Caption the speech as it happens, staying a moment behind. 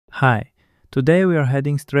Hi, today we are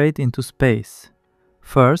heading straight into space.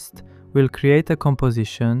 First, we'll create a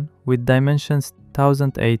composition with dimensions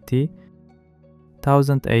 1080,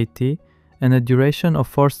 1080 and a duration of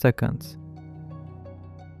 4 seconds.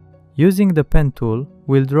 Using the pen tool,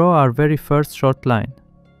 we'll draw our very first short line.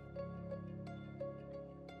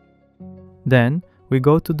 Then, we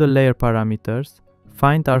go to the layer parameters,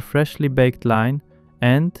 find our freshly baked line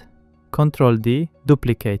and Ctrl-D,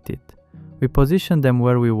 duplicate it. We position them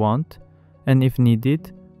where we want and if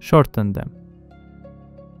needed, shorten them.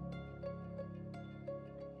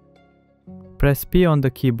 Press P on the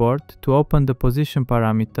keyboard to open the position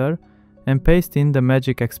parameter and paste in the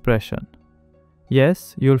magic expression.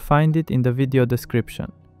 Yes, you'll find it in the video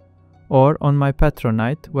description. Or on my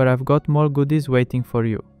Patronite, where I've got more goodies waiting for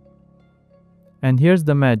you. And here's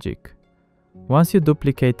the magic. Once you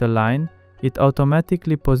duplicate a line, it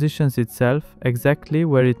automatically positions itself exactly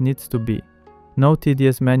where it needs to be. No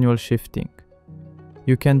tedious manual shifting.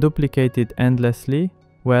 You can duplicate it endlessly,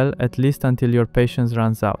 well, at least until your patience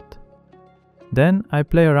runs out. Then I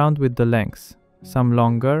play around with the lengths, some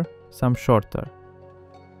longer, some shorter.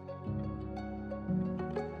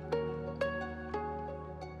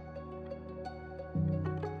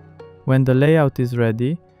 When the layout is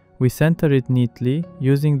ready, we center it neatly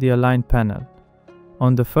using the Align panel.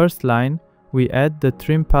 On the first line, we add the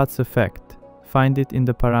Trim Paths effect. Find it in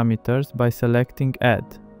the parameters by selecting Add.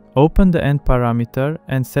 Open the end parameter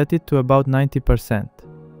and set it to about 90%.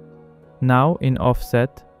 Now, in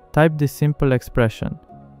Offset, type this simple expression.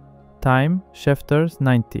 Time Shefters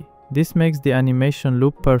 90. This makes the animation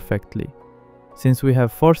loop perfectly. Since we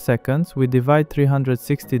have 4 seconds, we divide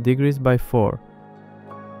 360 degrees by 4.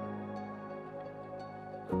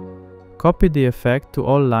 Copy the effect to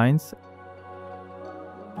all lines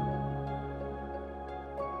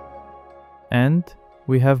and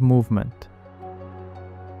we have movement.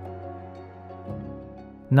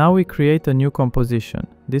 Now we create a new composition.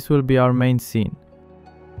 This will be our main scene.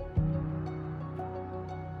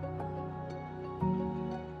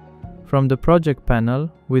 From the project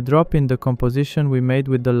panel, we drop in the composition we made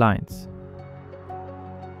with the lines.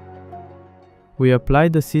 We apply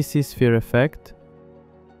the CC sphere effect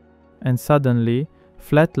and suddenly,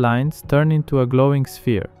 flat lines turn into a glowing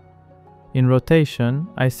sphere. In rotation,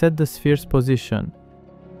 I set the sphere's position.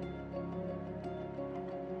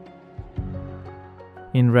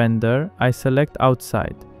 In render, I select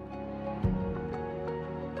outside.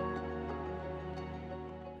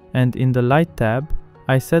 And in the light tab,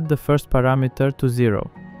 I set the first parameter to 0.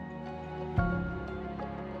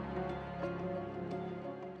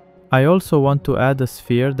 I also want to add a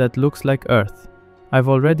sphere that looks like Earth. I've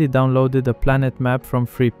already downloaded a planet map from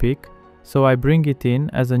FreePic, so I bring it in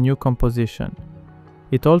as a new composition.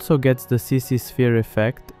 It also gets the CC sphere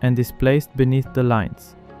effect and is placed beneath the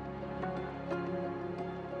lines.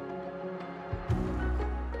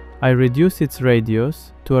 I reduce its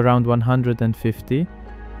radius to around 150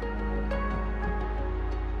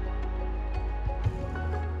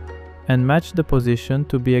 and match the position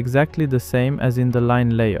to be exactly the same as in the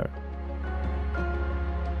line layer.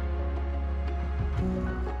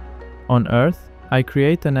 On Earth, I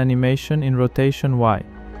create an animation in rotation Y,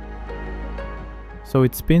 so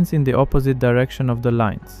it spins in the opposite direction of the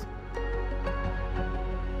lines.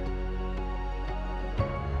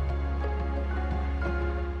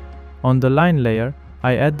 On the line layer,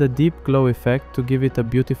 I add the deep glow effect to give it a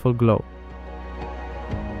beautiful glow.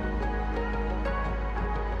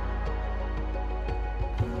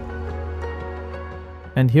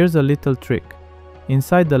 And here's a little trick.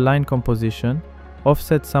 Inside the line composition,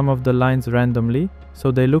 offset some of the lines randomly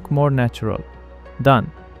so they look more natural.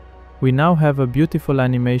 Done. We now have a beautiful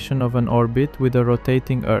animation of an orbit with a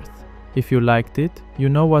rotating Earth. If you liked it, you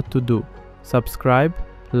know what to do. Subscribe,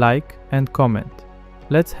 like and comment.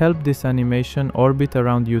 Let's help this animation orbit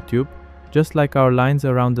around YouTube, just like our lines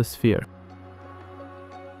around the sphere.